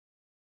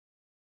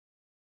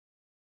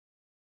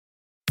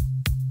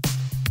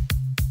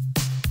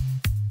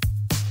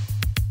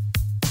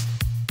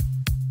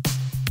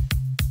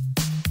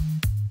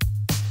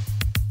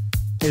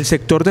El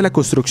sector de la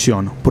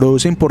construcción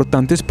produce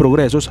importantes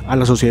progresos a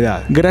la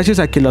sociedad, gracias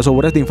a que las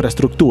obras de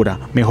infraestructura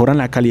mejoran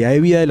la calidad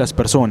de vida de las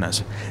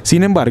personas.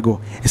 Sin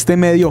embargo, este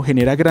medio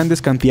genera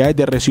grandes cantidades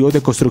de residuos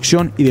de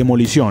construcción y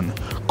demolición,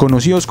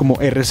 conocidos como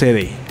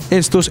RCD.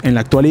 Estos, en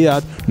la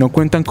actualidad, no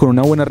cuentan con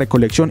una buena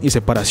recolección y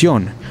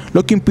separación,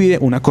 lo que impide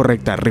una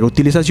correcta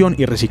reutilización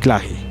y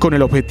reciclaje. Con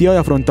el objetivo de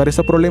afrontar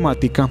esta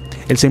problemática,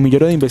 el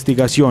Semillero de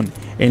Investigación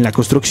en la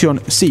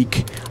Construcción,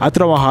 SIC, ha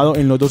trabajado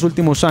en los 2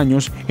 últimos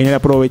años en el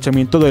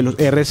aprovechamiento de los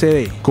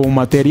RCD como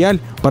material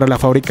para la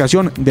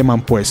fabricación de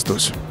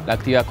mampuestos. La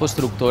actividad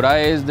constructora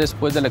es,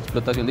 después de la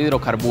explotación de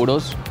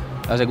hidrocarburos,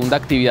 la segunda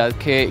actividad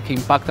que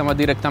impacta más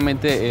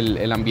directamente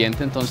el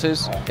ambiente.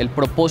 Entonces, el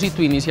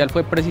propósito inicial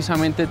fue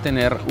precisamente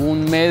tener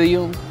un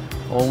medio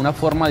o una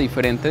forma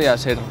diferente de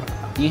hacer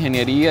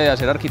ingeniería, de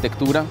hacer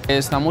arquitectura.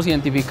 Estamos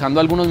identificando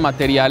algunos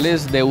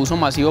materiales de uso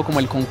masivo como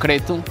el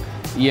concreto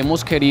y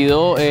hemos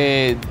querido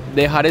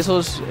dejar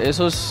esos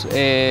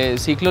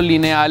ciclos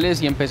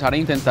lineales y empezar a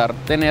intentar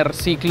tener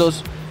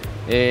ciclos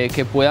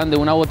que puedan de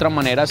una u otra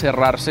manera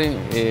cerrarse,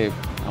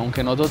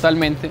 aunque no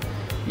totalmente,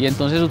 y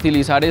entonces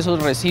utilizar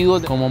esos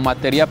residuos como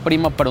materia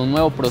prima para un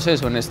nuevo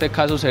proceso. En este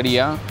caso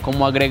sería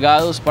como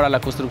agregados para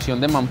la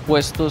construcción de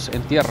mampuestos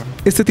en tierra.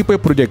 Este tipo de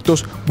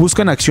proyectos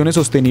buscan acciones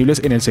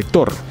sostenibles en el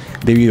sector,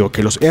 debido a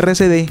que los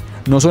RCD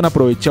no son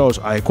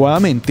aprovechados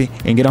adecuadamente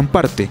en gran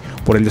parte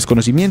por el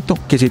desconocimiento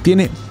que se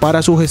tiene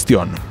para su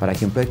gestión. Para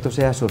que un proyecto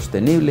sea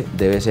sostenible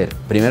debe ser,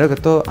 primero que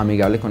todo,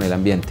 amigable con el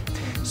ambiente.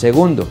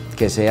 Segundo,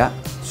 que sea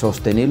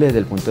sostenible desde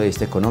el punto de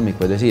vista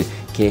económico, es decir,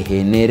 que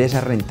genere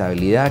esa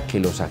rentabilidad que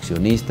los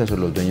accionistas o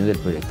los dueños del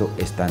proyecto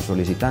están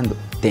solicitando,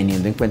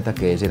 teniendo en cuenta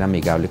que debe ser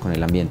amigable con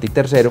el ambiente. Y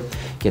tercero,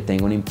 que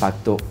tenga un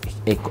impacto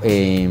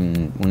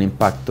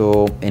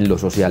en lo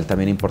social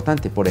también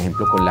importante, por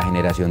ejemplo, con la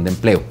generación de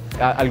empleo.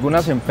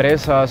 Algunas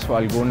empresas o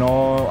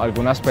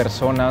algunas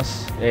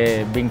personas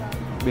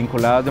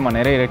vinculadas de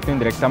manera directa o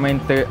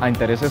indirectamente a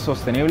intereses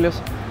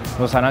sostenibles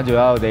nos han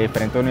ayudado, de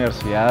diferentes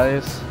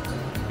universidades,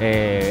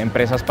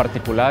 empresas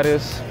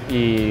particulares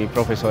y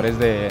profesores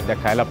de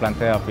acá de la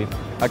planta de AFIT.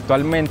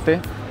 Actualmente,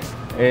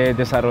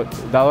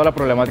 dado la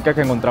problemática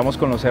que encontramos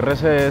con los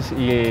RCDs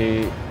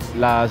y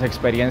las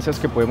experiencias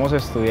que podemos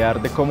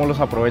estudiar de cómo los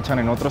aprovechan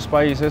en otros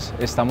países,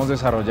 estamos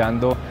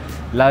desarrollando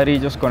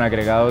ladrillos con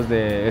agregados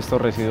de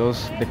estos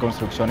residuos de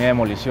construcción y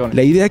demolición.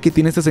 La idea que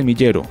tiene este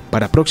semillero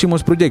para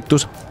próximos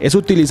proyectos es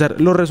utilizar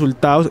los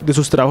resultados de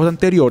sus trabajos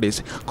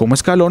anteriores como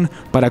escalón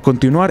para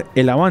continuar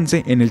el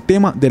avance en el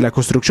tema de la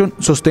construcción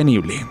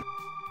sostenible.